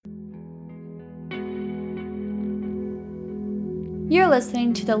You're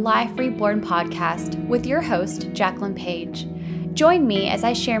listening to the Life Reborn podcast with your host, Jacqueline Page. Join me as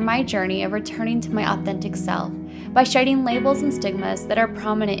I share my journey of returning to my authentic self by shedding labels and stigmas that are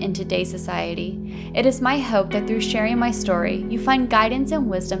prominent in today's society. It is my hope that through sharing my story, you find guidance and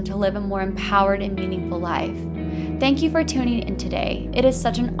wisdom to live a more empowered and meaningful life. Thank you for tuning in today. It is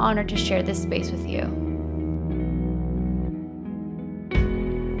such an honor to share this space with you.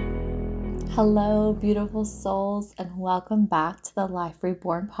 Hello, beautiful souls, and welcome back to the Life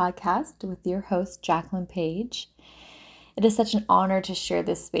Reborn podcast with your host, Jacqueline Page. It is such an honor to share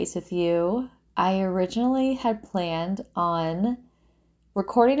this space with you. I originally had planned on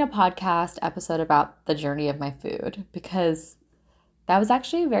recording a podcast episode about the journey of my food because that was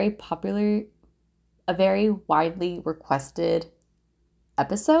actually a very widely requested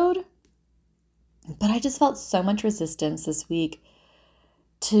episode. But I just felt so much resistance this week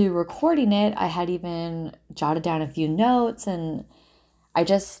to recording it. I had even jotted down a few notes and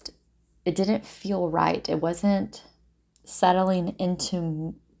it didn't feel right. It wasn't settling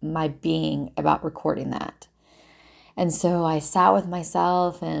into my being about recording that. And so I sat with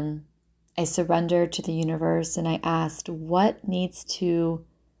myself and I surrendered to the universe and I asked, what needs to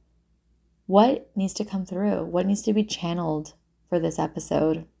come through? What needs to be channeled for this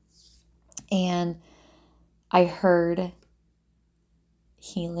episode? And I heard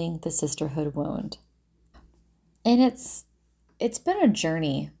healing the sisterhood wound. And it's been a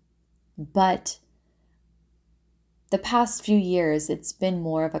journey, but the past few years, it's been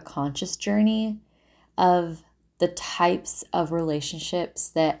more of a conscious journey of the types of relationships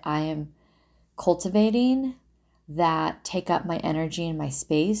that I am cultivating that take up my energy and my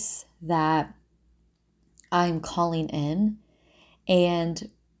space, that I'm calling in.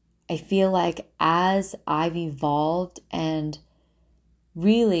 And I feel like as I've evolved and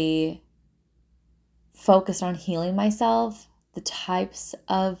really focused on healing myself, the types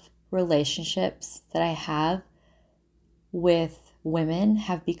of relationships that I have with women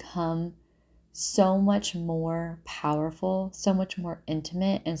have become so much more powerful, so much more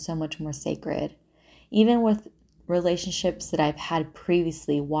intimate, and so much more sacred. Even with relationships that I've had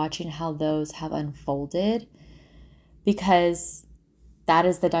previously, watching how those have unfolded, because that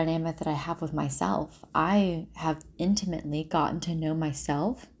is the dynamic that I have with myself. I have intimately gotten to know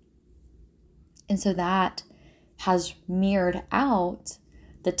myself. And so that has mirrored out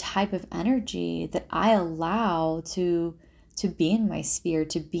the type of energy that I allow to be in my sphere,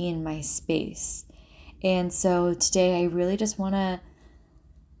 to be in my space. And so today I really just want to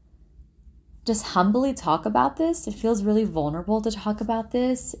just humbly talk about this. It feels really vulnerable to talk about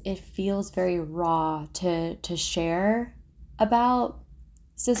this. It feels very raw to share about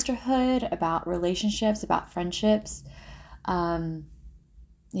sisterhood, about relationships, about friendships. Even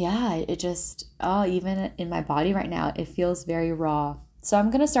in my body right now, it feels very raw. So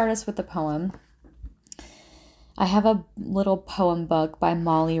I'm going to start us with a poem. I have a little poem book by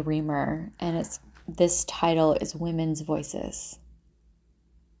Molly Reamer, and this title is Women's Voices.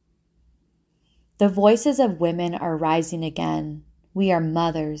 The voices of women are rising again. We are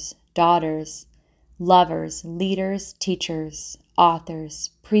mothers, daughters, lovers, leaders, teachers,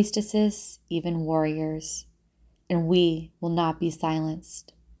 authors, priestesses, even warriors. And we will not be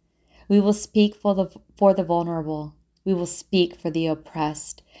silenced. We will speak for the vulnerable. We will speak for the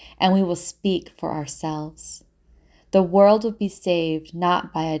oppressed. And we will speak for ourselves. The world will be saved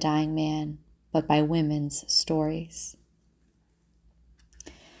not by a dying man, but by women's stories.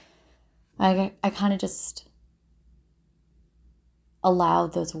 I kind of just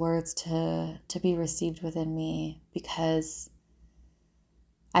allowed those words to be received within me because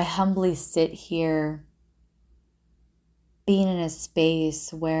I humbly sit here being in a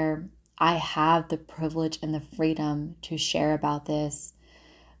space where I have the privilege and the freedom to share about this,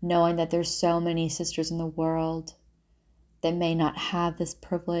 knowing that there's so many sisters in the world that may not have this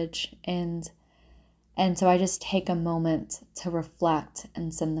privilege. And so I just take a moment to reflect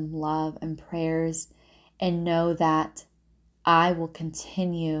and send them love and prayers and know that I will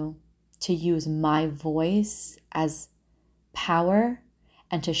continue to use my voice as power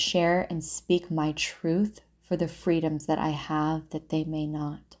and to share and speak my truth for the freedoms that I have that they may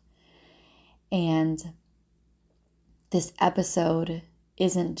not. And this episode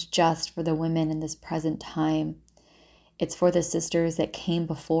isn't just for the women in this present time. It's for the sisters that came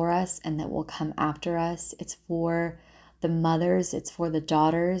before us and that will come after us. It's for the mothers. It's for the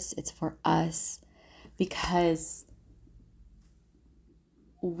daughters. It's for us, because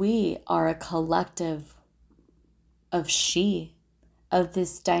we are a collective of of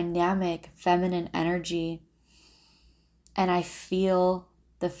this dynamic feminine energy. And I feel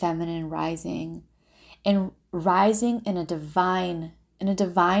the feminine rising. And rising in a divine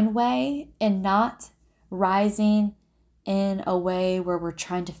way, and not rising in a way where we're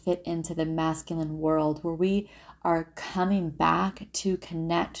trying to fit into the masculine world, where we are coming back to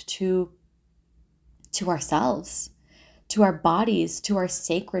connect to ourselves, to our bodies, to our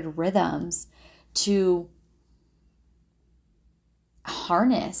sacred rhythms, to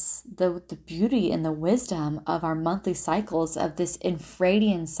harness the beauty and the wisdom of our monthly cycles, of this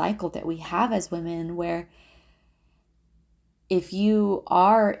infradian cycle that we have as women, where if you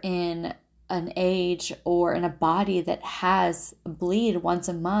are in an age or in a body that has a bleed once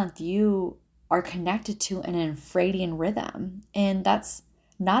a month, you are connected to an infradian rhythm. And that's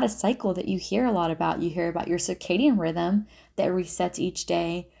not a cycle that you hear a lot about. You hear about your circadian rhythm that resets each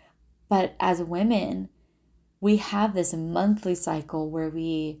day. But as women, we have this monthly cycle where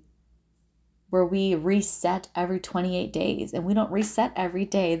we reset every 28 days. And we don't reset every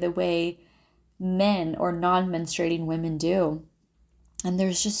day the way men or non-menstruating women do. And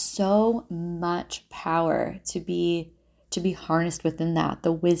there's just so much power to be harnessed within that.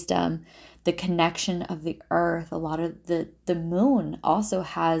 The wisdom, the connection of the earth. A lot of the moon also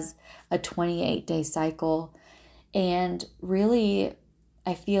has a 28-day cycle. And really,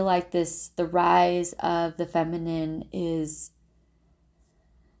 I feel like the rise of the feminine is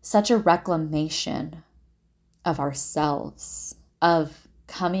such a reclamation of ourselves, of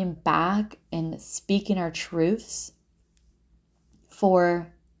coming back and speaking our truths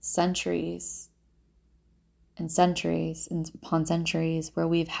for centuries and centuries and upon centuries, where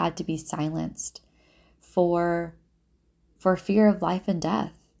we've had to be silenced for fear of life and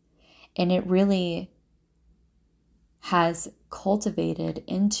death. And it really has cultivated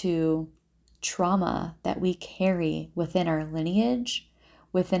into trauma that we carry within our lineage,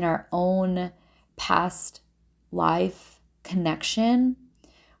 within our own past life connection,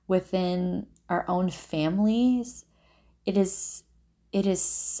 within our own families. It is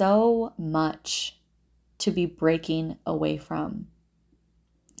so much to be breaking away from.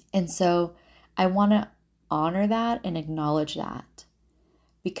 And so I want to honor that and acknowledge that,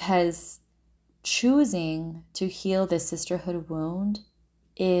 because choosing to heal the sisterhood wound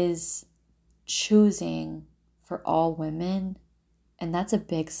is choosing for all women. And that's a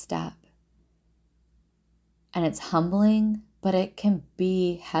big step. And it's humbling, but it can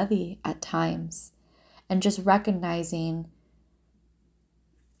be heavy at times. And just recognizing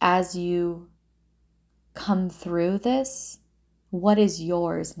as you come through this, what is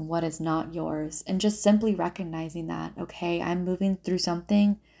yours and what is not yours. And just simply recognizing that, okay, I'm moving through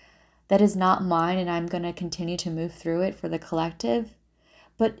something that is not mine, and I'm going to continue to move through it for the collective.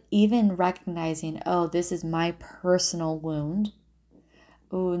 But even recognizing, oh, this is my personal wound.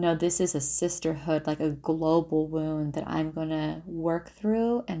 Oh, no, this is a sisterhood, like a global wound that I'm going to work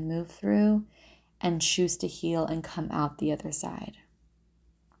through and move through and choose to heal and come out the other side.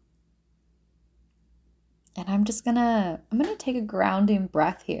 And I'm going to take a grounding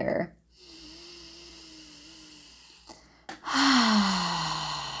breath here.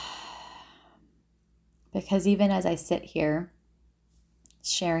 Because even as I sit here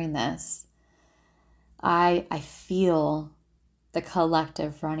sharing this, I feel the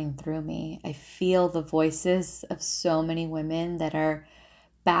collective running through me. I feel the voices of so many women that are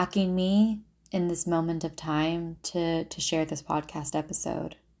backing me in this moment of time to share this podcast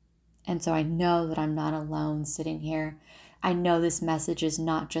episode. And so I know that I'm not alone sitting here. I know this message is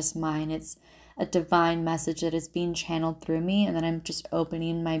not just mine. It's a divine message that is being channeled through me, and then I'm just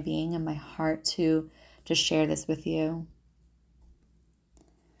opening my being and my heart to share this with you.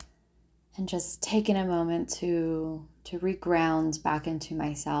 And just taking a moment to reground back into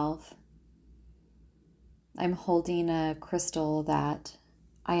myself. I'm holding a crystal that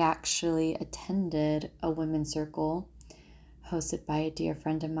I actually attended a women's circle hosted by a dear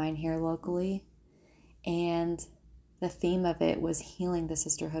friend of mine here locally. And the theme of it was healing the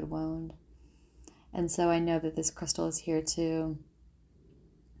sisterhood wound. And so I know that this crystal is here to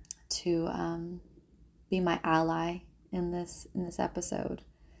be my ally in this episode,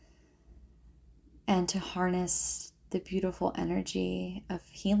 and to harness the beautiful energy of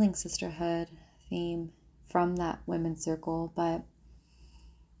healing sisterhood theme from that women's circle. But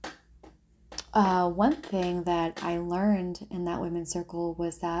one thing that I learned in that women's circle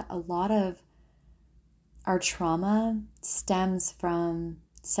was that a lot of our trauma stems from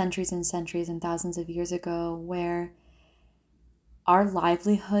centuries and centuries and thousands of years ago, where our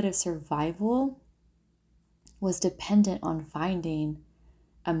livelihood of survival was dependent on finding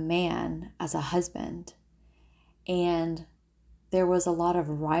a man as a husband. And there was a lot of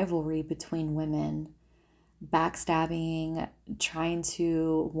rivalry between women backstabbing, trying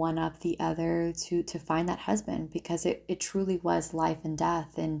to one up the other to find that husband, because it truly was life and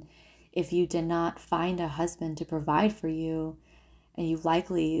death. And if you did not find a husband to provide for you, and you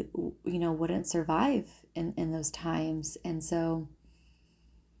likely, wouldn't survive in those times. And so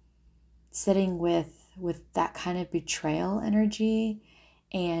sitting with that kind of betrayal energy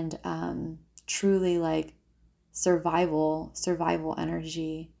and truly like survival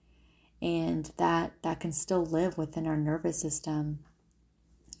energy, and that can still live within our nervous system.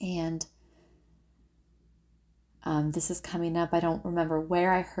 And this is coming up, I don't remember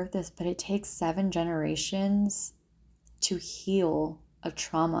where I heard this, but it takes 7 generations to heal a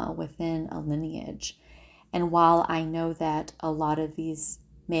trauma within a lineage. And while I know that a lot of these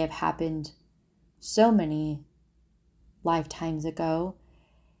may have happened so many lifetimes ago,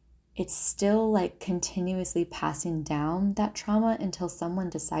 it's still like continuously passing down that trauma until someone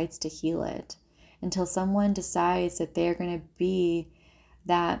decides to heal it, until someone decides that they're going to be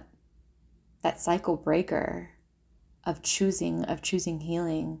that cycle breaker of choosing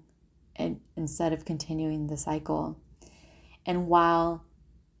healing, and instead of continuing the cycle. And while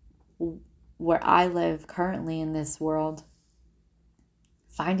where I live currently in this world,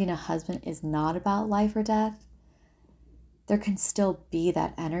 finding a husband is not about life or death, there can still be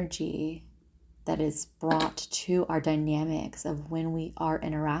that energy that is brought to our dynamics of when we are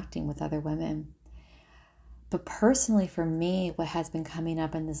interacting with other women. But personally, for me, what has been coming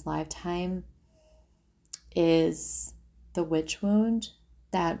up in this lifetime is the witch wound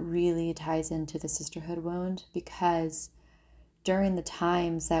that really ties into the sisterhood wound, because during the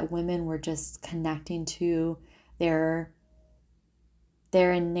times that women were just connecting to their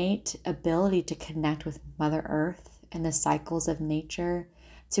innate ability to connect with Mother Earth and the cycles of nature,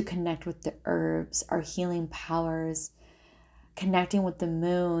 to connect with the herbs, our healing powers, connecting with the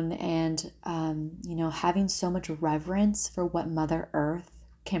moon, and having so much reverence for what Mother Earth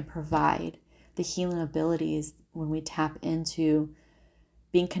can provide, the healing abilities when we tap into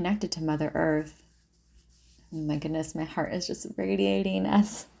being connected to Mother Earth. Oh my goodness, my heart is just radiating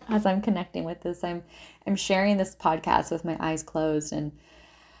as I'm connecting with this. I'm sharing this podcast with my eyes closed, and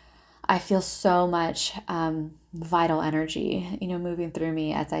I feel so much vital energy, moving through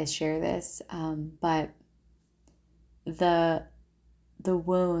me as I share this. But the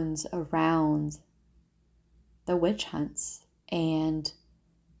wounds around the witch hunts and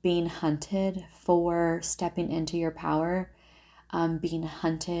being hunted for stepping into your power, being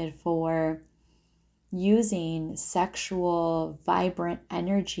hunted for using sexual, vibrant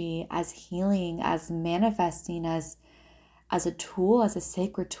energy as healing, as manifesting, as a tool, as a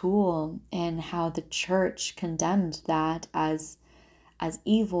sacred tool, and how the church condemned that as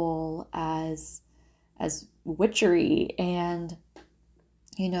evil, as witchery. And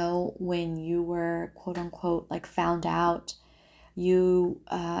when you were quote unquote like found out,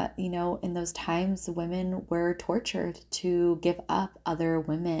 in those times women were tortured to give up other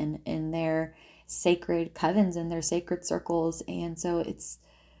women in their sacred covens, in their sacred circles. And so it's,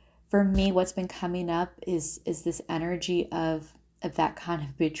 for me, what's been coming up is this energy of that kind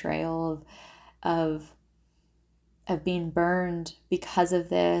of betrayal, of being burned because of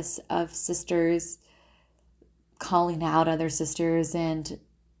this, of sisters calling out other sisters and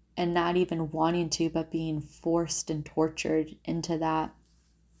not even wanting to, but being forced and tortured into that.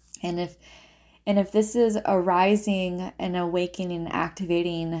 And if this is arising and awakening and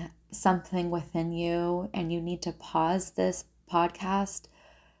activating something within you, and you need to pause this podcast,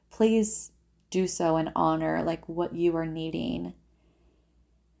 please do so and honor like what you are needing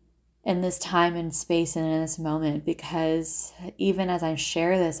in this time and space and in this moment. Because even as I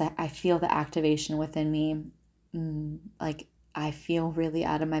share this, I feel the activation within me. Like I feel really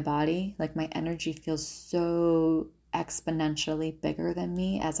out of my body. Like my energy feels so exponentially bigger than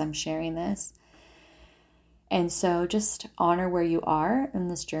me as I'm sharing this. And so just honor where you are in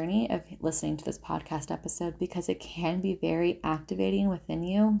this journey of listening to this podcast episode, because it can be very activating within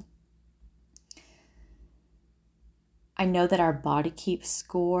you. I know that our body keeps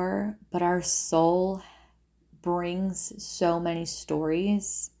score, but our soul brings so many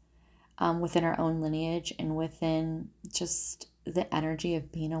stories within our own lineage and within just the energy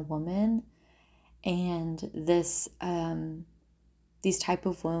of being a woman. And this these type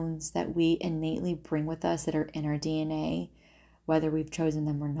of wounds that we innately bring with us, that are in our DNA, whether we've chosen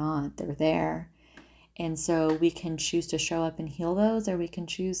them or not, they're there. And so we can choose to show up and heal those, or we can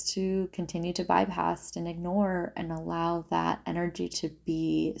choose to continue to bypass and ignore and allow that energy to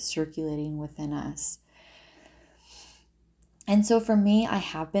be circulating within us. And so for me, I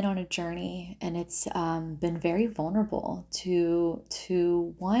have been on a journey, and it's been very vulnerable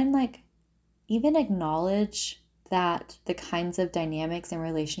to one, like even acknowledge that the kinds of dynamics and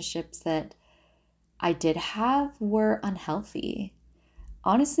relationships that I did have were unhealthy.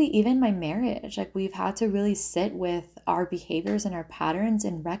 Honestly, even my marriage, like we've had to really sit with our behaviors and our patterns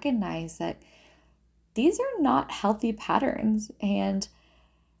and recognize that these are not healthy patterns. And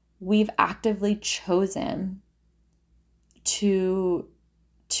we've actively chosen to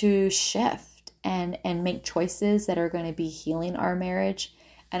shift and make choices that are going to be healing our marriage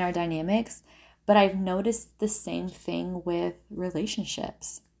and our dynamics. But I've noticed the same thing with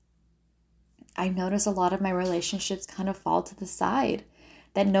relationships. I notice a lot of my relationships kind of fall to the side,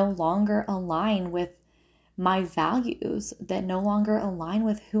 that no longer align with my values, that no longer align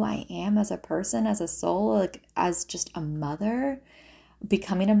with who I am as a person, as a soul, like as just a mother.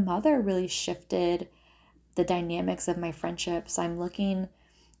 Becoming a mother really shifted the dynamics of my friendships. I'm looking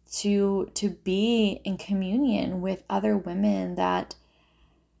to be in communion with other women that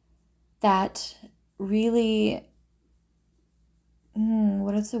really,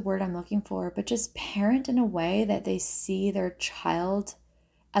 what is the word I'm looking for? But just parent in a way that they see their child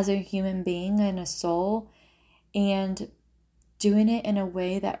as a human being and a soul, and doing it in a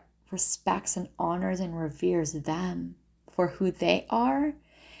way that respects and honors and reveres them for who they are,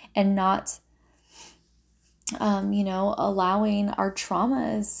 and not allowing our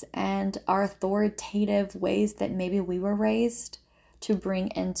traumas and our authoritative ways that maybe we were raised to bring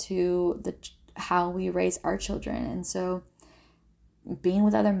into how we raise our children. And so being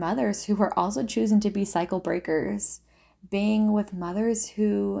with other mothers who are also choosing to be cycle breakers, being with mothers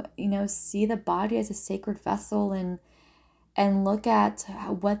who, see the body as a sacred vessel and look at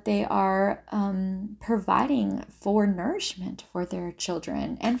what they are providing for nourishment for their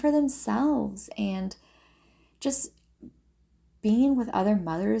children and for themselves, and just being with other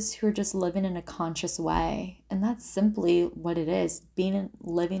mothers who are just living in a conscious way. And that's simply what it is,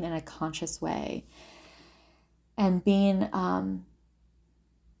 living in a conscious way and being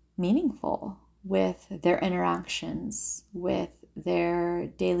meaningful with their interactions, with their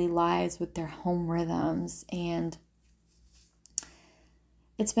daily lives, with their home rhythms. And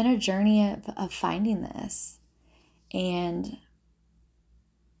it's been a journey of finding this. And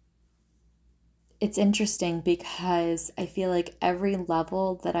it's interesting because I feel like every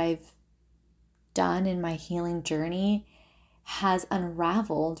level that I've done in my healing journey has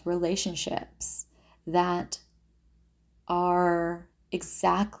unraveled relationships that are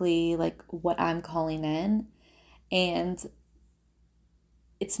exactly like what I'm calling in. And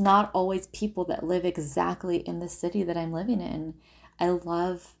it's not always people that live exactly in the city that I'm living in.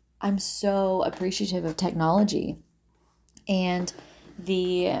 I'm so appreciative of technology and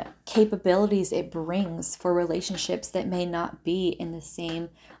the capabilities it brings for relationships that may not be in the same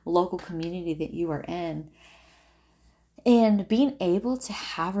local community that you are in. And being able to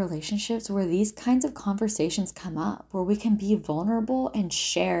have relationships where these kinds of conversations come up, where we can be vulnerable and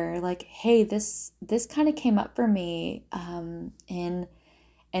share, like, hey, this kind of came up for me in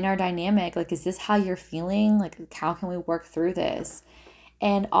our dynamic. Like, is this how you're feeling? Like, how can we work through this?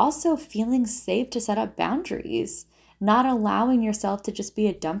 And also feeling safe to set up boundaries, not allowing yourself to just be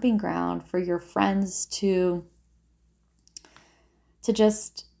a dumping ground for your friends to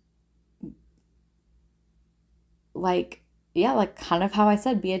just like kind of how I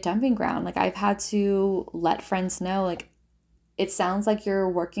said, be a dumping ground. Like, I've had to let friends know, like, it sounds like you're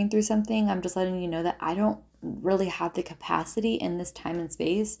working through something. I'm just letting you know that I don't really have the capacity in this time and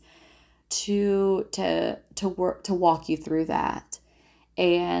space to walk you through that.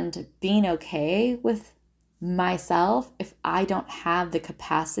 And being okay with myself if I don't have the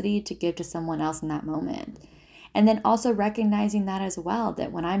capacity to give to someone else in that moment. And then also recognizing that as well,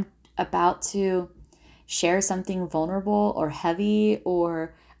 that when I'm about to share something vulnerable or heavy,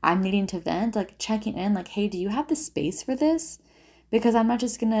 or I'm needing to vent, like checking in, like, hey, do you have the space for this? Because I'm not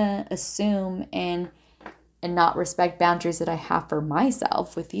just gonna assume and not respect boundaries that I have for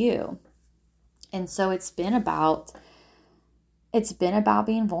myself with you. And so it's been about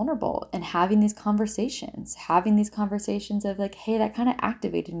being vulnerable and having these conversations of like, hey, that kind of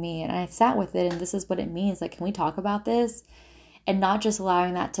activated me and I sat with it and this is what it means. Like, can we talk about this? And not just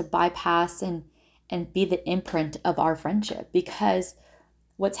allowing that to bypass and be the imprint of our friendship. Because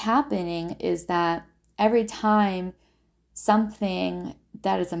what's happening is that every time something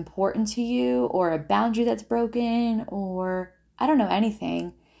that is important to you, or a boundary that's broken, or I don't know,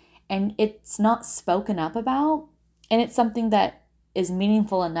 anything, and it's not spoken up about, and it's something that is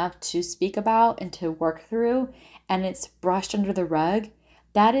meaningful enough to speak about and to work through, and it's brushed under the rug,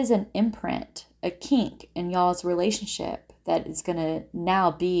 that is an imprint, a kink in y'all's relationship that is going to now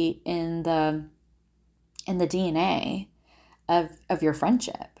be in the DNA of your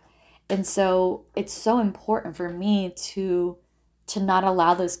friendship. And so it's so important for me to not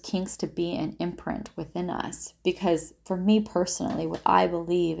allow those kinks to be an imprint within us. Because for me personally, what I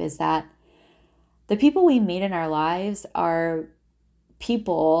believe is that the people we meet in our lives are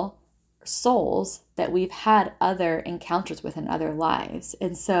people, souls that we've had other encounters with in other lives.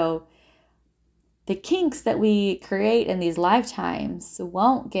 And so the kinks that we create in these lifetimes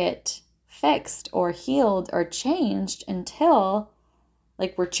won't get fixed or healed or changed until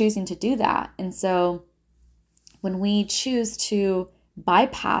like we're choosing to do that. And so when we choose to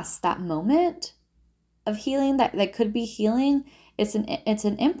bypass that moment of healing that could be healing, it's an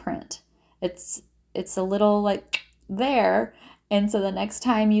imprint. It's a little like there. And so the next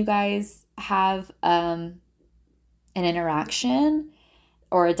time you guys have an interaction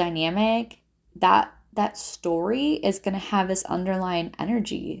or a dynamic, that story is going to have this underlying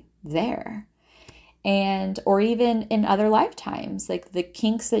energy there. And or even in other lifetimes, like the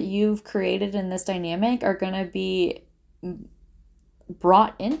kinks that you've created in this dynamic are going to be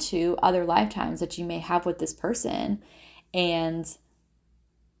brought into other lifetimes that you may have with this person, and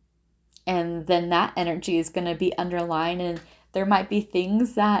then that energy is going to be underlined, and there might be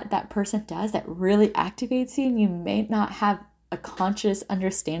things that that person does that really activates you, and you may not have a conscious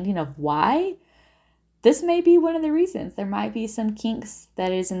understanding of why. This may be one of the reasons. There might be some kinks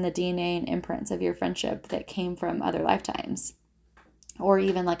that is in the DNA and imprints of your friendship that came from other lifetimes. Or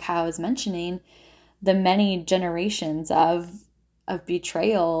even like how I was mentioning, the many generations of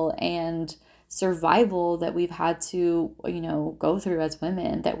betrayal and survival that we've had to, go through as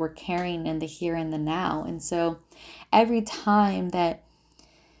women that we're carrying in the here and the now. And so every time that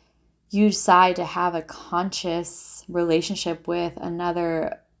you decide to have a conscious relationship with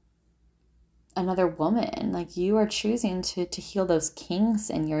another woman, like you are choosing to heal those kinks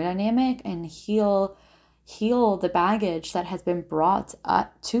in your dynamic and heal the baggage that has been brought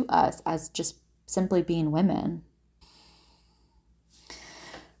up to us as just simply being women.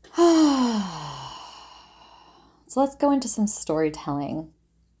 So let's go into some storytelling.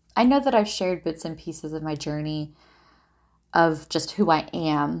 I know that I've shared bits and pieces of my journey of just who I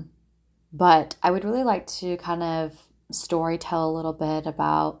am, but I would really like to kind of storytell a little bit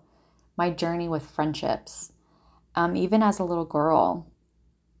about my journey with friendships, even as a little girl,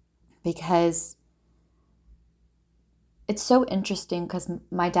 because it's so interesting because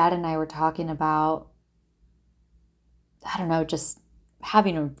my dad and I were talking about, I don't know, just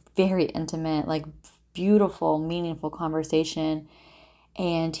having a very intimate, like beautiful, meaningful conversation.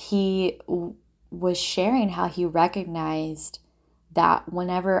 And he was sharing how he recognized that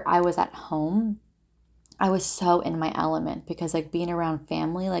whenever I was at home, I was so in my element because like being around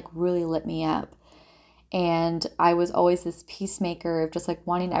family like really lit me up. And I was always this peacemaker of just like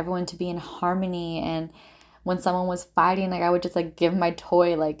wanting everyone to be in harmony. And when someone was fighting, like I would just like give my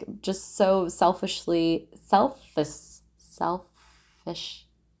toy, like just so selflessly.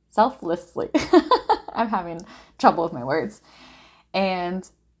 I'm having trouble with my words. And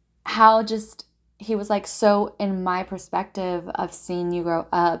how just he was like, so in my perspective of seeing you grow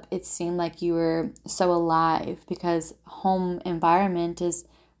up, it seemed like you were so alive because home environment is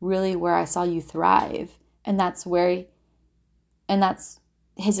really where I saw you thrive. And that's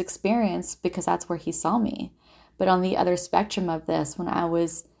his experience because that's where he saw me. But on the other spectrum of this, when I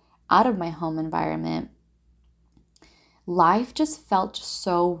was out of my home environment, life just felt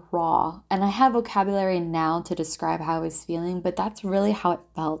so raw. And I have vocabulary now to describe how I was feeling, but that's really how it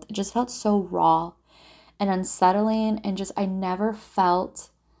felt. It just felt so raw and unsettling, and just I never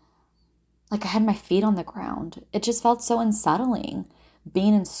felt like I had my feet on the ground. It just felt so unsettling.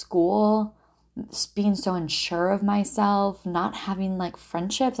 Being in school, being so unsure of myself, not having like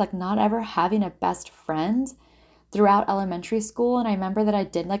friendships, like not ever having a best friend throughout elementary school. And I remember that I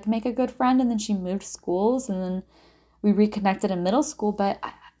did like make a good friend, and then she moved schools, and then we reconnected in middle school, but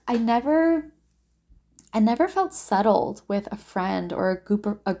I never felt settled with a friend or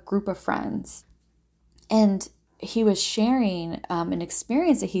a group of friends. And he was sharing an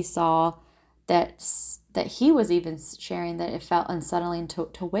experience that he saw that he was even sharing that it felt unsettling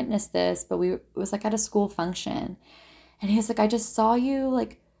to witness this, but it was like at a school function. And he was like, I just saw you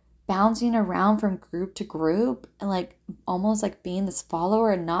like bouncing around from group to group and like almost like being this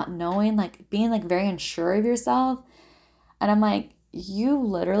follower and not knowing, like being like very unsure of yourself. And I'm like, you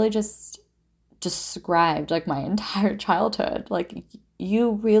literally just described like my entire childhood. Like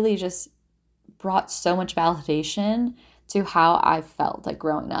you really just brought so much validation to how I felt like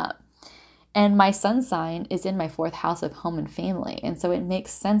growing up. And my sun sign is in my 4th house of home and family. And so it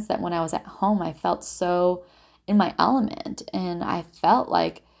makes sense that when I was at home, I felt so in my element and I felt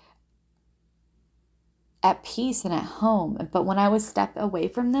like at peace and at home. But when I was stepped away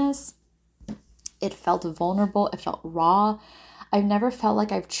from this, It felt vulnerable. It felt raw. I've never felt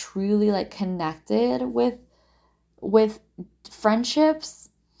like I've truly like connected with friendships.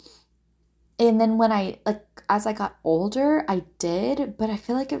 And then when I like as I got older, I did, but I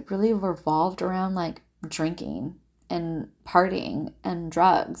feel like it really revolved around like drinking and partying and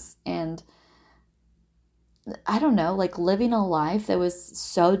drugs and I don't know, like living a life that was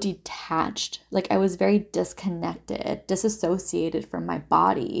so detached. Like I was very disconnected, disassociated from my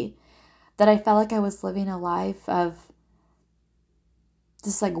body, that I felt like I was living a life of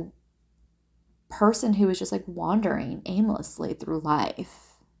this like person who was just like wandering aimlessly through life.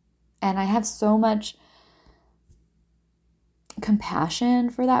 And I have so much compassion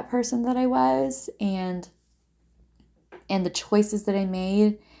for that person that I was and the choices that I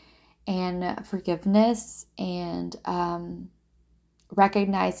made and forgiveness and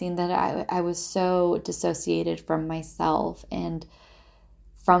recognizing that I was so dissociated from myself and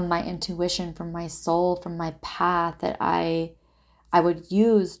from my intuition, from my soul, from my path that I would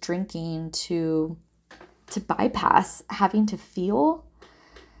use drinking to bypass having to feel.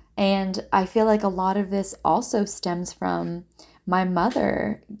 And I feel like a lot of this also stems from my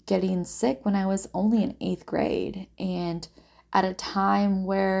mother getting sick when I was only in 8th grade and at a time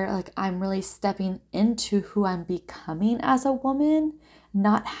where like I'm really stepping into who I'm becoming as a woman,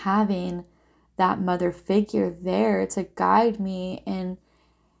 not having that mother figure there to guide me and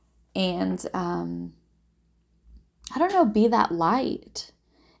I don't know, be that light.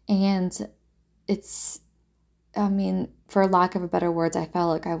 And it's, I mean, for lack of a better words, I felt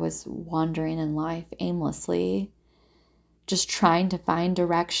like I was wandering in life aimlessly, just trying to find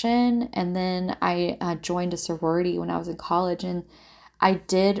direction. And then I joined a sorority when I was in college, and I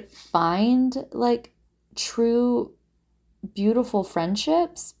did find like true, beautiful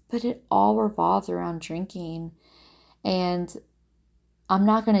friendships, but it all revolved around drinking. And I'm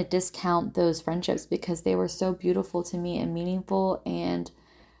not going to discount those friendships because they were so beautiful to me and meaningful and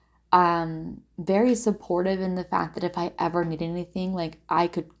very supportive in the fact that if I ever needed anything, like I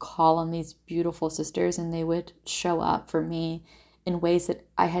could call on these beautiful sisters and they would show up for me in ways that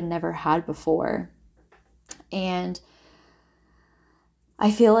I had never had before. And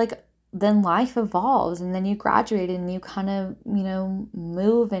I feel like then life evolves and then you graduate and you kind of,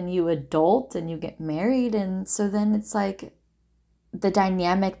 move and you adult and you get married. And so then it's like the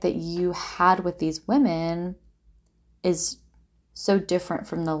dynamic that you had with these women is so different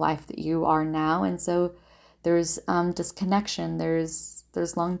from the life that you are now. And so there's disconnection, there's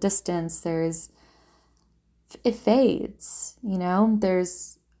long distance, it fades,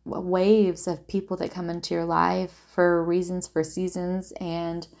 there's waves of people that come into your life for reasons, for seasons,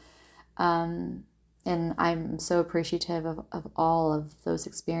 and I'm so appreciative of all of those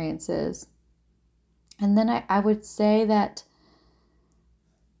experiences. And then I would say that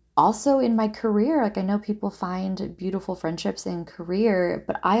also in my career, like I know people find beautiful friendships in career,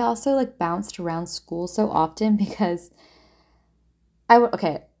 but I also like bounced around school so often because I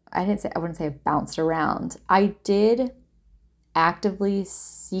wouldn't say I bounced around. I did actively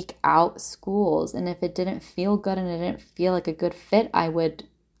seek out schools, and if it didn't feel good and it didn't feel like a good fit, I would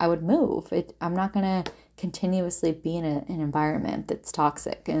move. I'm not going to continuously be in an environment that's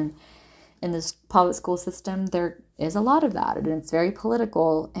toxic. And in this public school system, there is a lot of that, and it's very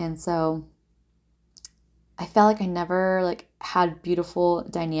political. And so I felt like I never like had beautiful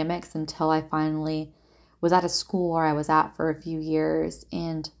dynamics until I finally was at a school where I was at for a few years,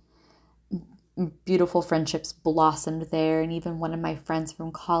 and beautiful friendships blossomed there. And even one of my friends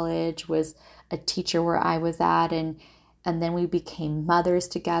from college was a teacher where I was at, and then we became mothers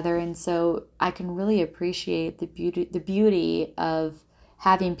together. And so I can really appreciate the beauty of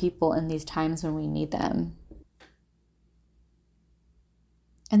having people in these times when we need them.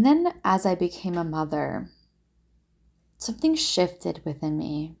 And then as I became a mother, something shifted within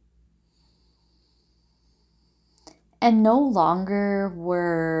me. And no longer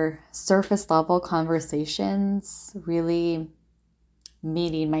were surface level conversations really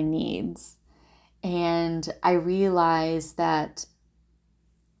meeting my needs. And I realized that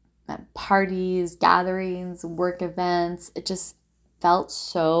parties, gatherings, work events, it just felt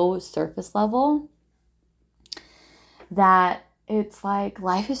so surface level that it's like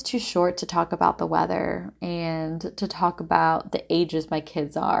life is too short to talk about the weather and to talk about the ages my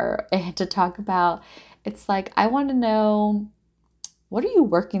kids are and to talk about, it's like, I want to know, what are you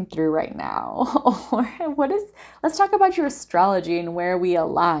working through right now? Or let's talk about your astrology and where we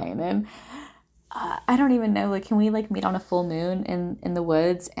align. And I don't even know, like, can we like meet on a full moon in the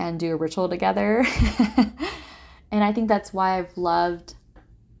woods and do a ritual together? And I think that's why I've loved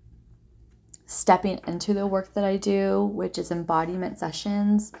stepping into the work that I do, which is embodiment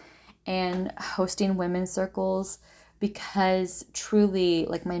sessions. and hosting women's circles, because truly,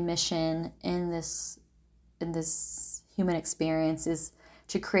 like, my mission in this human experience is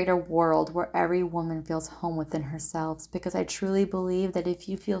to create a world where every woman feels home within herself. Because I truly believe that if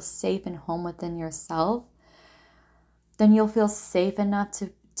you feel safe and home within yourself, then you'll feel safe enough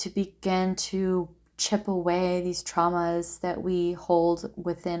to begin to chip away these traumas that we hold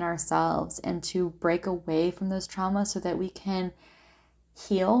within ourselves, and to break away from those traumas so that we can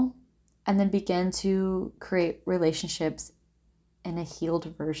heal and then begin to create relationships in a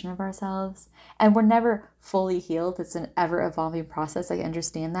healed version of ourselves. And we're never fully healed. It's an ever evolving process. I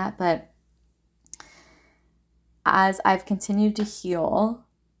understand that. But as I've continued to heal,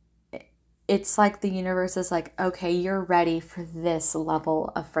 it's like the universe is like, okay, you're ready for this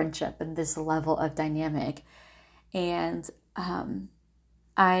level of friendship and this level of dynamic. And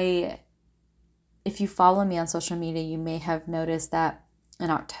if you follow me on social media, you may have noticed that in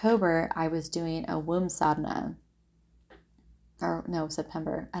October, I was doing a womb sadhana. Or no,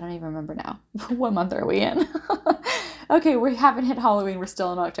 September. I don't even remember now. What month are we in? Okay, we haven't hit Halloween. We're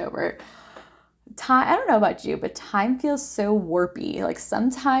still in October. Time, I don't know about you, but time feels so warpy. Like,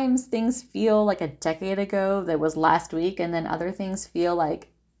 sometimes things feel like a decade ago that was last week, and then other things feel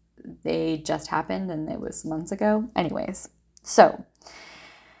like they just happened and it was months ago. Anyways, so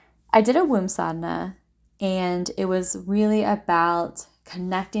I did a womb sadhana, and it was really about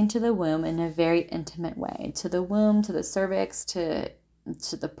connecting to the womb in a very intimate way, to the womb, to the cervix, to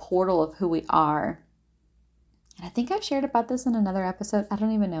the portal of who we are. And I think I've shared about this in another episode. I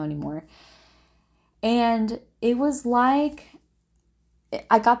don't even know anymore. And it was like,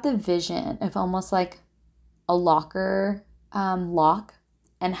 I got the vision of almost like a locker lock,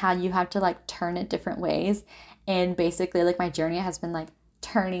 and how you have to like turn it different ways. And basically, like, my journey has been like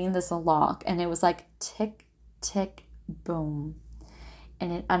turning this lock, and it was like tick, tick, boom.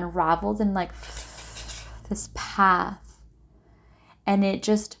 And it unraveled in like this path. And it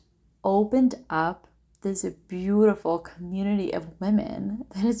just opened up this beautiful community of women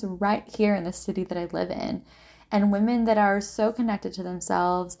that is right here in the city that I live in. And women that are so connected to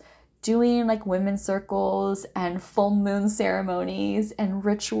themselves, doing like women's circles and full moon ceremonies and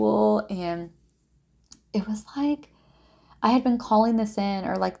ritual. And it was like I had been calling this in,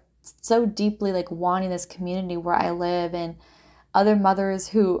 or like so deeply like wanting this community where I live, and other mothers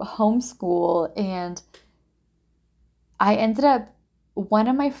who homeschool. And I ended up, one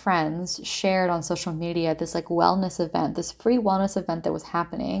of my friends shared on social media this like wellness event, this free wellness event that was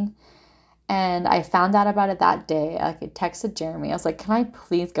happening. And I found out about it that day. I texted Jeremy. I was like, can I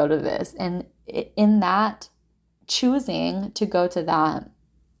please go to this? And in that, choosing to go to that,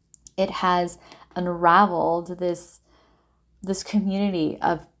 it has unraveled this community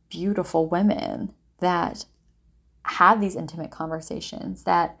of beautiful women that have these intimate conversations,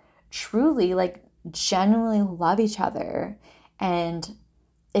 that truly like genuinely love each other. And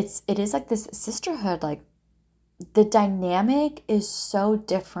it is like this sisterhood. Like, the dynamic is so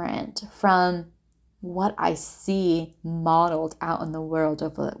different from what I see modeled out in the world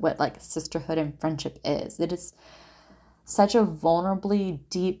of what like sisterhood and friendship is. It is such a vulnerably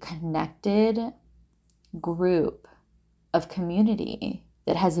deep connected group of community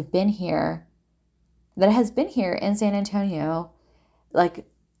that has been here in San Antonio, like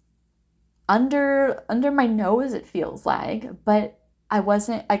under my nose, it feels like. But I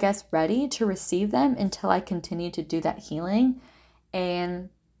wasn't, I guess, ready to receive them until I continued to do that healing. And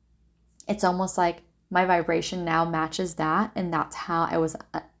it's almost like my vibration now matches that. And that's how I was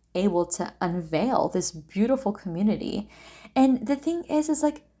able to unveil this beautiful community. And the thing is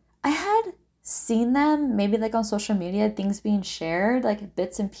like, I had seen them maybe like on social media, things being shared, like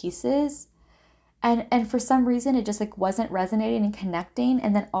bits and pieces. And for some reason, it just like wasn't resonating and connecting.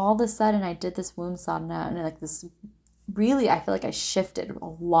 And then all of a sudden I did this womb sadhana, and like this, really, I feel like I shifted a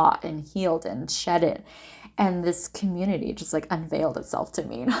lot and healed and shed it. And this community just like unveiled itself to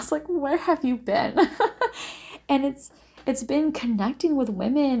me. And I was like, where have you been? And it's been connecting with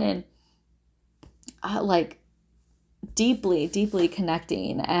women, and like deeply, deeply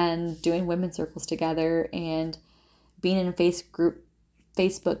connecting, and doing women's circles together, and being in a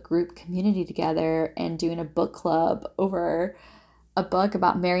Facebook group community together, and doing a book club over a book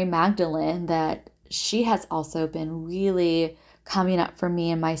about Mary Magdalene that she has also been really coming up for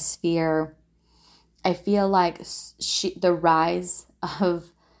me in my sphere. I feel like the rise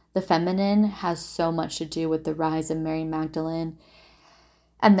of the feminine has so much to do with the rise of Mary Magdalene,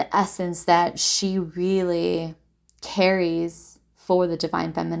 and the essence that she really carries for the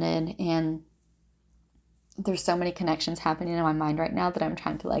divine feminine. And there's so many connections happening in my mind right now that I'm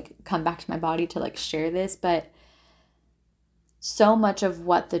trying to like come back to my body to like share this. But so much of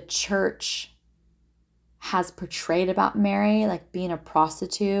what the church has portrayed about Mary, like being a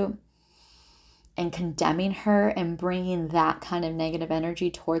prostitute and condemning her and bringing that kind of negative energy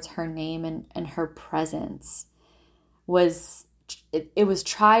towards her name and her presence, it was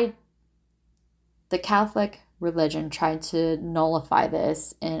tried. The Catholic religion tried to nullify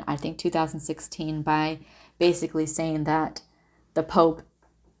this in, I think, 2016 by basically saying that the Pope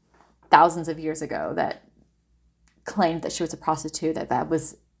thousands of years ago that claimed that she was a prostitute, that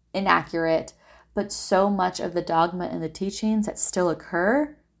was inaccurate. But so much of the dogma and the teachings that still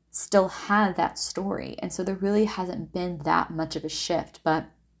occur still have that story. And so there really hasn't been that much of a shift. But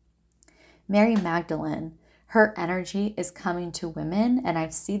Mary Magdalene, her energy is coming to women. And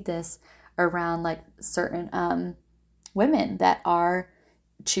I've seen this around like certain women that are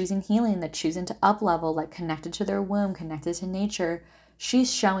choosing healing, that choosing to up level, like connected to their womb, connected to nature.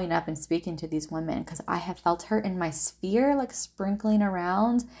 She's showing up and speaking to these women because I have felt her in my sphere, like sprinkling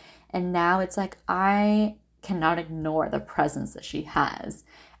around. And now it's like I cannot ignore the presence that she has.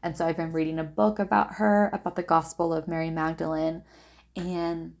 And so I've been reading a book about her, about the Gospel of Mary Magdalene,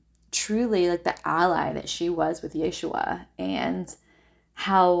 and truly like the ally that she was with Yeshua, and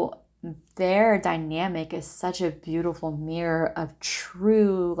how their dynamic is such a beautiful mirror of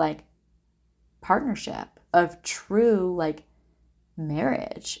true like partnership, of true like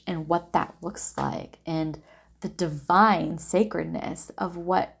marriage and what that looks like, and the divine sacredness of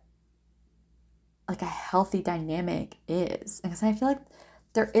what like a healthy dynamic is. Because I feel like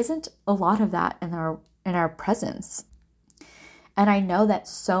there isn't a lot of that in our presence. And I know that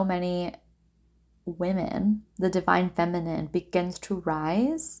so many women, the divine feminine begins to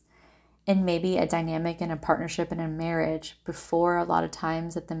rise in maybe a dynamic and a partnership and a marriage before a lot of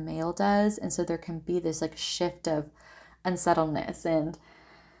times that the male does. And so there can be this like shift of unsettledness. And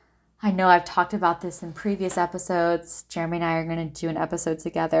I know I've talked about this in previous episodes. Jeremy and I are going to do an episode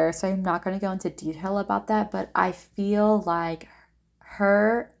together, so I'm not going to go into detail about that, but I feel like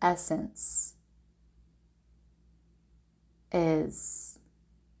her essence is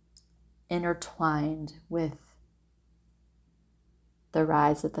intertwined with the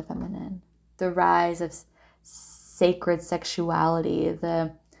rise of the feminine, the rise of sacred sexuality,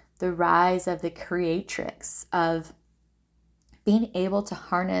 the rise of the creatrix, of being able to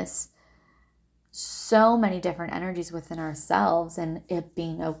harness so many different energies within ourselves, and it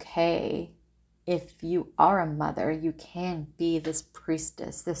being okay. If you are a mother, you can be this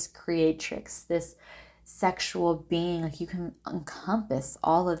priestess, this creatrix, this sexual being. Like you can encompass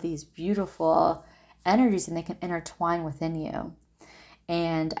all of these beautiful energies and they can intertwine within you.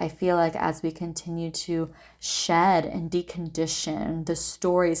 And I feel like as we continue to shed and decondition the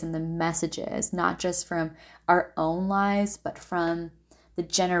stories and the messages, not just from our own lives, but from the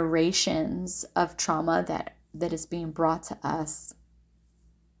generations of trauma that is being brought to us,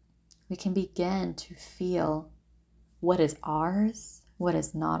 we can begin to feel what is ours, what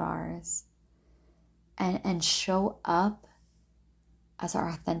is not ours, and show up as our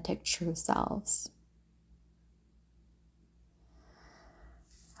authentic, true selves.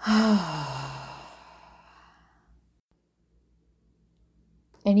 And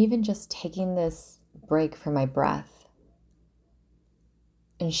even just taking this break from my breath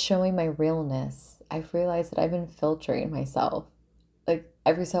and showing my realness, I've realized that I've been filtering myself. Like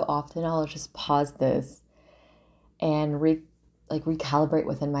every so often, I'll just pause this and recalibrate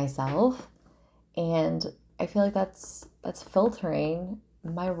within myself, and I feel like that's filtering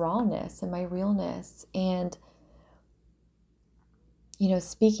my rawness and my realness. And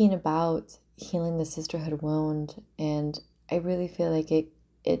speaking about healing the sisterhood wound, and I really feel like it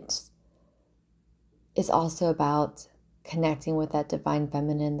is also about connecting with that divine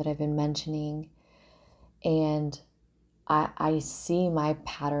feminine that I've been mentioning. And I see my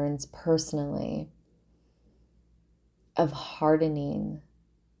patterns personally of hardening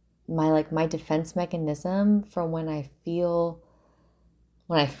my defense mechanism from when I feel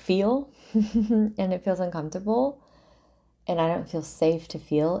and it feels uncomfortable and I don't feel safe to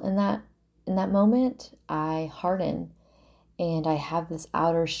feel in that moment. I harden and I have this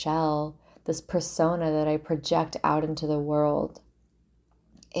outer shell, this persona that I project out into the world.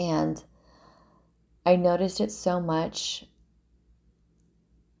 And I noticed it so much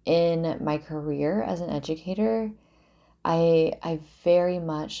in my career as an educator. I very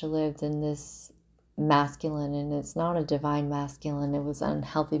much lived in this masculine, and it's not a divine masculine, it was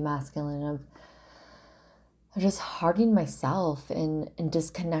unhealthy masculine of just hardening myself and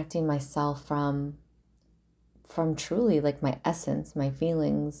disconnecting myself from truly like my essence, my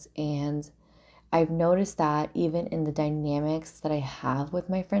feelings. And I've noticed that even in the dynamics that I have with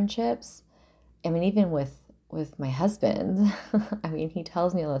my friendships, I mean, even with with my husband. I mean, he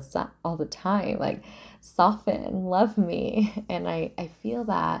tells me all the time, like, soften, love me. And I feel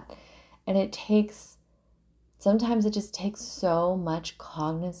that. And sometimes it just takes so much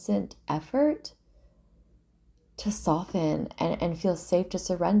cognizant effort to soften and feel safe to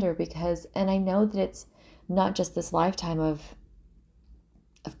surrender, and I know that it's not just this lifetime of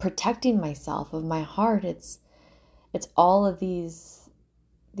protecting myself, of my heart. It's all of these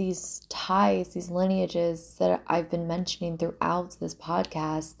ties, these lineages that I've been mentioning throughout this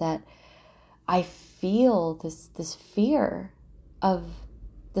podcast, that I feel this fear of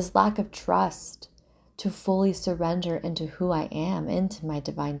this lack of trust to fully surrender into who I am, into my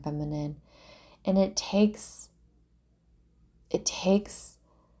divine feminine. And it takes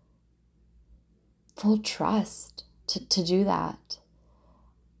full trust to do that.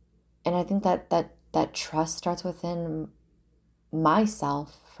 And I think that trust starts within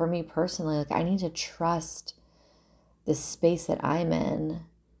myself. For me personally, like, I need to trust this space that I'm in,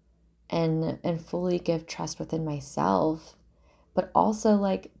 and fully give trust within myself, but also,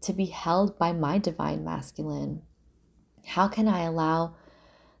 like, to be held by my divine masculine. How can I allow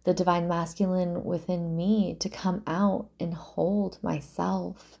the divine masculine within me to come out and hold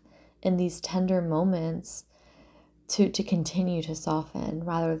myself in these tender moments, to continue to soften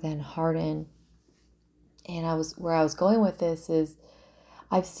rather than harden? And where I was going with this is,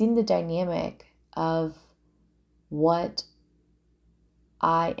 I've seen the dynamic of what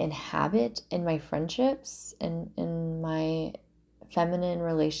I inhabit in my friendships and in my feminine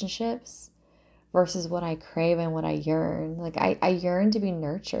relationships versus what I crave and what I yearn. Like, I yearn to be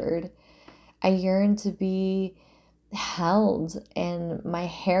nurtured. I yearn to be held and my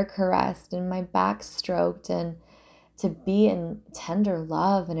hair caressed and my back stroked, and to be in tender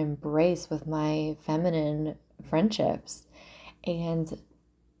love and embrace with my feminine friendships. And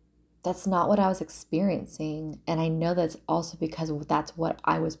that's not what I was experiencing. And I know that's also because that's what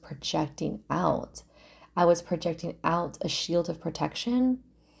I was projecting out. I was projecting out a shield of protection,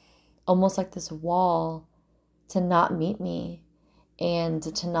 almost like this wall to not meet me, and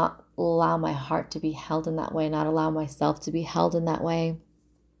to not allow my heart to be held in that way, not allow myself to be held in that way.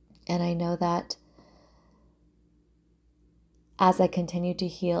 And I know that as I continue to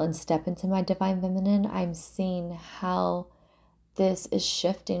heal and step into my divine feminine, I'm seeing how this is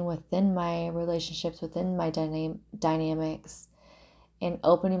shifting within my relationships, within my dynamics, and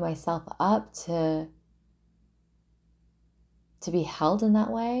opening myself up to be held in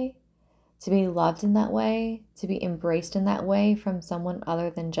that way, to be loved in that way, to be embraced in that way from someone other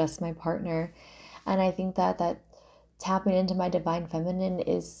than just my partner. And I think that tapping into my divine feminine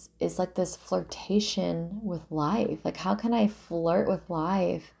is like this flirtation with life. Like, how can I flirt with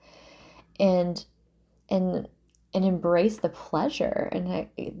life and embrace the pleasure? And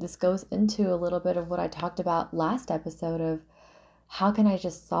this goes into a little bit of what I talked about last episode of how can I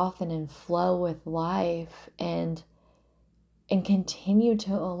just soften and flow with life, and continue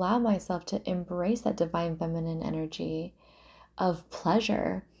to allow myself to embrace that divine feminine energy of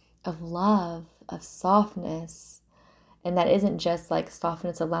pleasure, of love, of softness. And that isn't just like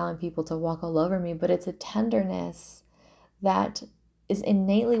softness allowing people to walk all over me, but it's a tenderness that is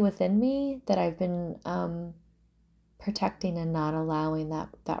innately within me that I've been protecting and not allowing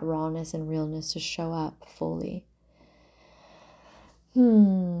that rawness and realness to show up fully.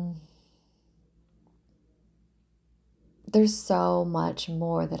 There's so much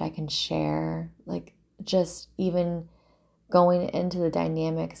more that I can share, like, just even going into the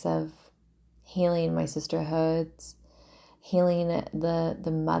dynamics of healing my sisterhoods, healing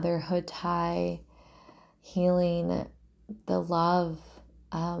the motherhood tie, healing the love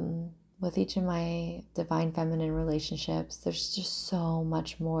with each of my divine feminine relationships. There's just so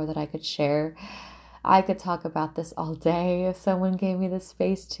much more that I could share. I could talk about this all day if someone gave me the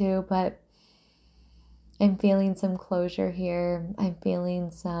space to, but I'm feeling some closure here. I'm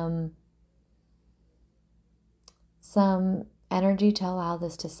feeling some energy to allow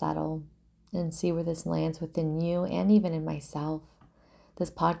this to settle and see where this lands within you and even in myself.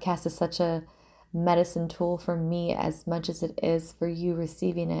 This podcast is such a medicine tool for me as much as it is for you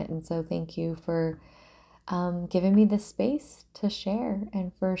receiving it. And so thank you for giving me the space to share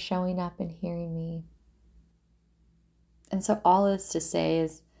and for showing up and hearing me. And so all this to say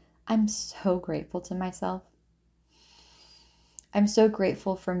is, I'm so grateful to myself. I'm so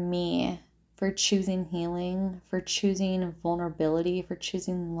grateful for me, for choosing healing, for choosing vulnerability, for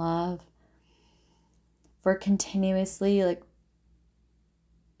choosing love, for continuously like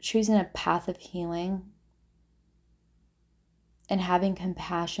choosing a path of healing and having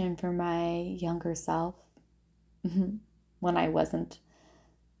compassion for my younger self when I wasn't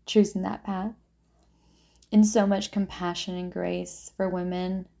choosing that path. and so much compassion and grace for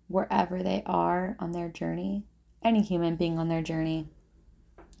women wherever they are on their journey, any human being on their journey.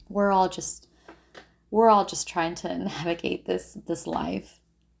 We're all just trying to navigate this life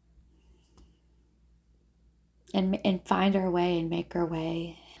and find our way and make our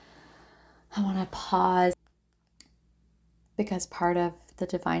way. I want to pause because part of the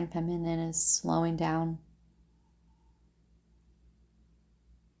divine feminine is slowing down.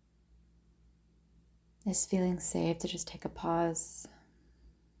 Is feeling safe to just take a pause.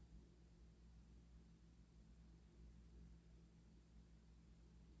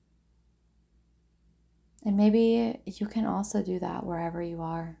 And maybe you can also do that wherever you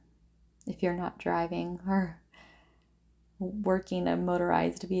are. If you're not driving or working a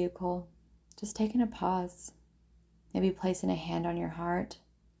motorized vehicle, just taking a pause. Maybe placing a hand on your heart,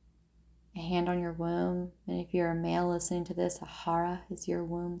 a hand on your womb. And if you're a male listening to this, a hara is your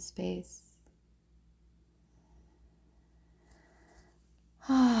womb space.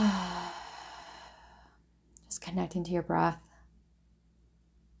 Just connecting to your breath.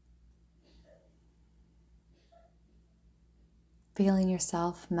 Feeling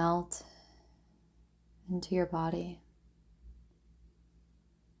yourself melt into your body.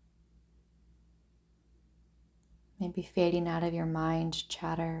 Maybe fading out of your mind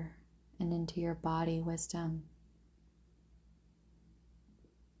chatter and into your body wisdom.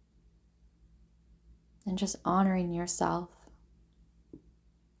 And just honoring yourself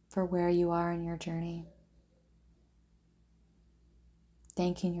for where you are in your journey.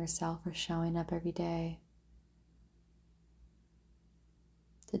 Thanking yourself for showing up every day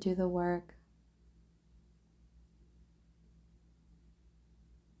to do the work,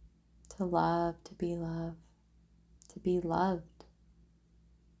 to love, to be loved, to be loved.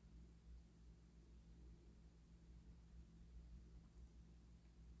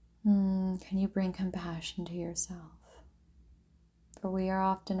 Can you bring compassion to yourself? For we are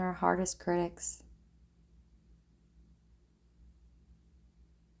often our hardest critics.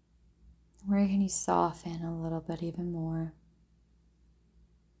 Where can you soften a little bit even more?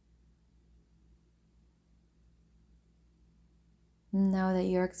 Know that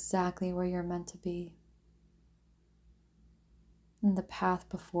you're exactly where you're meant to be. And the path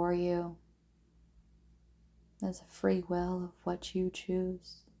before you is a free will of what you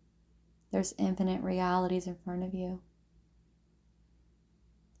choose. There's infinite realities in front of you.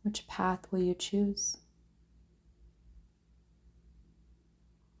 Which path will you choose?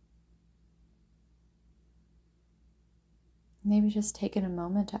 Maybe just taking a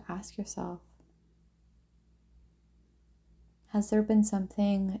moment to ask yourself, has there been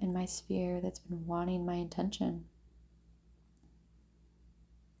something in my sphere that's been wanting my attention?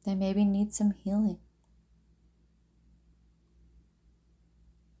 That maybe needs some healing.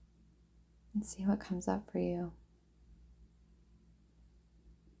 And see what comes up for you.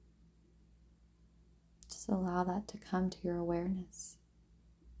 Just allow that to come to your awareness.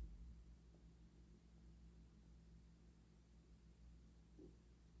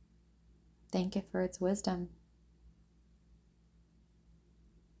 Thank it for its wisdom.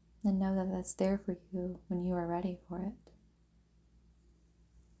 And know that that's there for you when you are ready for it.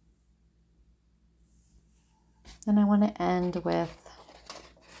 And I want to end with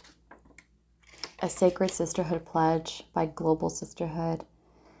a Sacred Sisterhood pledge by Global Sisterhood.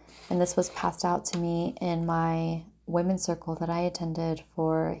 And this was passed out to me in my women's circle that I attended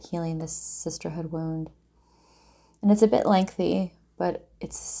for healing this sisterhood wound. And it's a bit lengthy, but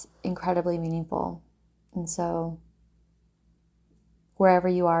it's incredibly meaningful. And so, wherever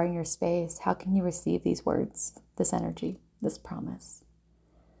you are in your space, how can you receive these words, this energy, this promise?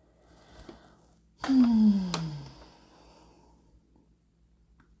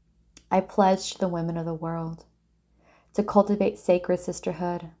 I pledge to the women of the world to cultivate sacred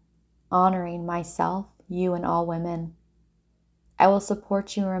sisterhood, honoring myself, you, and all women. I will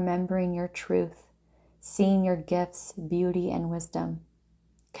support you in remembering your truth, seeing your gifts, beauty, and wisdom,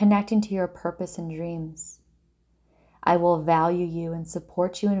 connecting to your purpose and dreams. I will value you and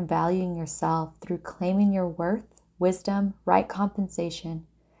support you in valuing yourself through claiming your worth, wisdom, right compensation,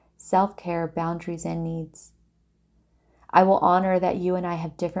 self-care, boundaries, and needs. I will honor that you and I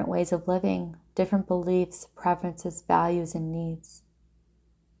have different ways of living, different beliefs, preferences, values, and needs.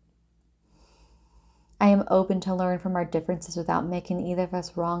 I am open to learn from our differences without making either of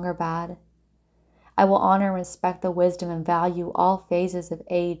us wrong or bad. I will honor and respect the wisdom and value all phases of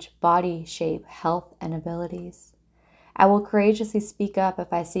age, body shape, health, and abilities. I will courageously speak up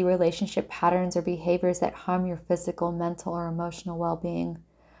if I see relationship patterns or behaviors that harm your physical, mental, or emotional well-being,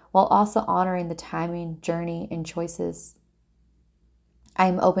 while also honoring the timing, journey, and choices. I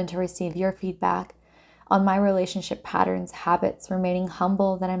am open to receive your feedback on my relationship patterns, habits, remaining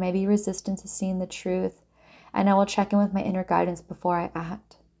humble that I may be resistant to seeing the truth, and I will check in with my inner guidance before I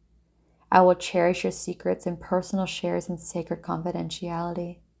act. I will cherish your secrets and personal shares in sacred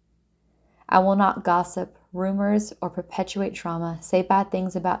confidentiality. I will not gossip, rumors, or perpetuate trauma, say bad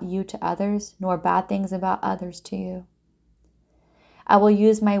things about you to others, nor bad things about others to you. I will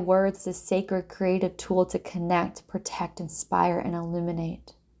use my words as a sacred creative tool to connect, protect, inspire, and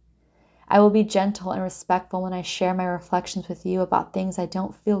illuminate. I will be gentle and respectful when I share my reflections with you about things that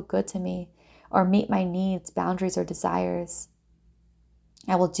don't feel good to me or meet my needs, boundaries, or desires.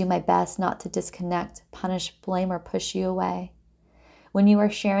 I will do my best not to disconnect, punish, blame, or push you away. When you are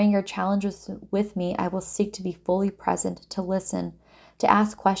sharing your challenges with me, I will seek to be fully present, to listen, to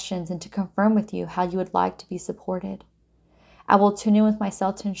ask questions, and to confirm with you how you would like to be supported. I will tune in with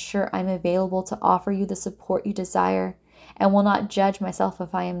myself to ensure I'm available to offer you the support you desire and will not judge myself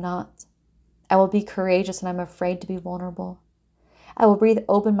if I am not. I will be courageous when I'm afraid to be vulnerable. I will breathe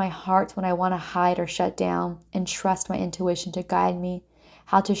open my heart when I want to hide or shut down and trust my intuition to guide me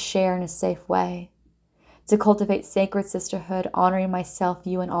how to share in a safe way. To cultivate sacred sisterhood, honoring myself,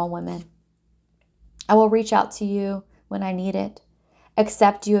 you, and all women. I will reach out to you when I need it,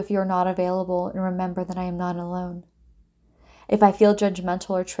 accept you if you are not available, and remember that I am not alone. If I feel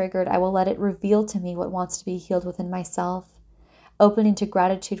judgmental or triggered, I will let it reveal to me what wants to be healed within myself, opening to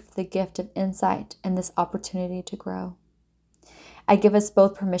gratitude for the gift of insight and this opportunity to grow. I give us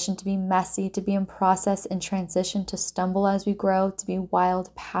both permission to be messy, to be in process and transition, to stumble as we grow, to be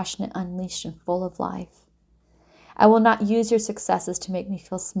wild, passionate, unleashed, and full of life. I will not use your successes to make me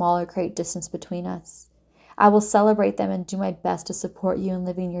feel small or create distance between us. I will celebrate them and do my best to support you in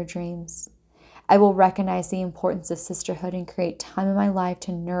living your dreams. I will recognize the importance of sisterhood and create time in my life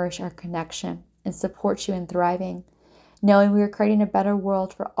to nourish our connection and support you in thriving, knowing we are creating a better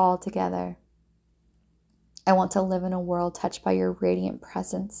world for all together. I want to live in a world touched by your radiant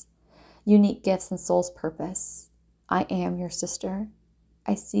presence, unique gifts, and soul's purpose. I am your sister.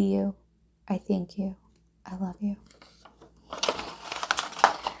 I see you. I thank you. I love you.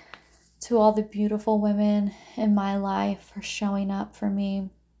 To all the beautiful women in my life for showing up for me,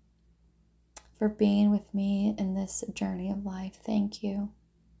 for being with me in this journey of life, thank you.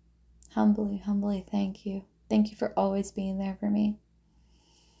 Humbly, humbly thank you. Thank you for always being there for me.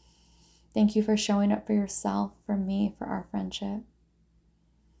 Thank you for showing up for yourself, for me, for our friendship.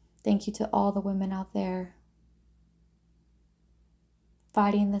 Thank you to all the women out there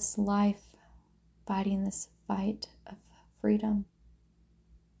fighting this life, fighting this fight of freedom.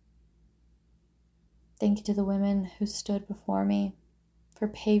 Thank you to the women who stood before me for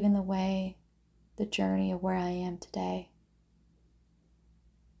paving the way, the journey of where I am today.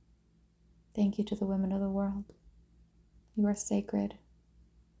 Thank you to the women of the world. You are sacred.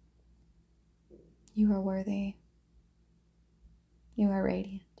 You are worthy. You are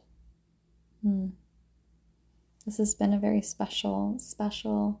radiant. This has been a very special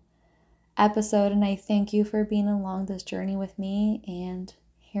episode, and I thank you for being along this journey with me and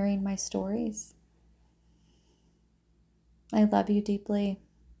hearing my stories. I love you deeply.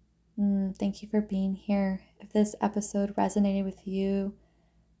 Thank you for being here. If this episode resonated with you,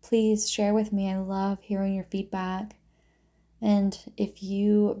 please share with me. I love hearing your feedback. And if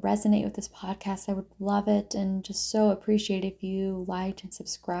you resonate with this podcast, I would love it and just so appreciate if you liked and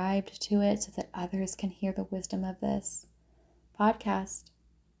subscribed to it so that others can hear the wisdom of this podcast.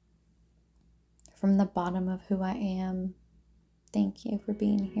 From the bottom of who I am, thank you for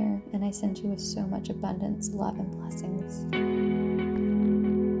being here. And I send you with so much abundance, love, and blessings.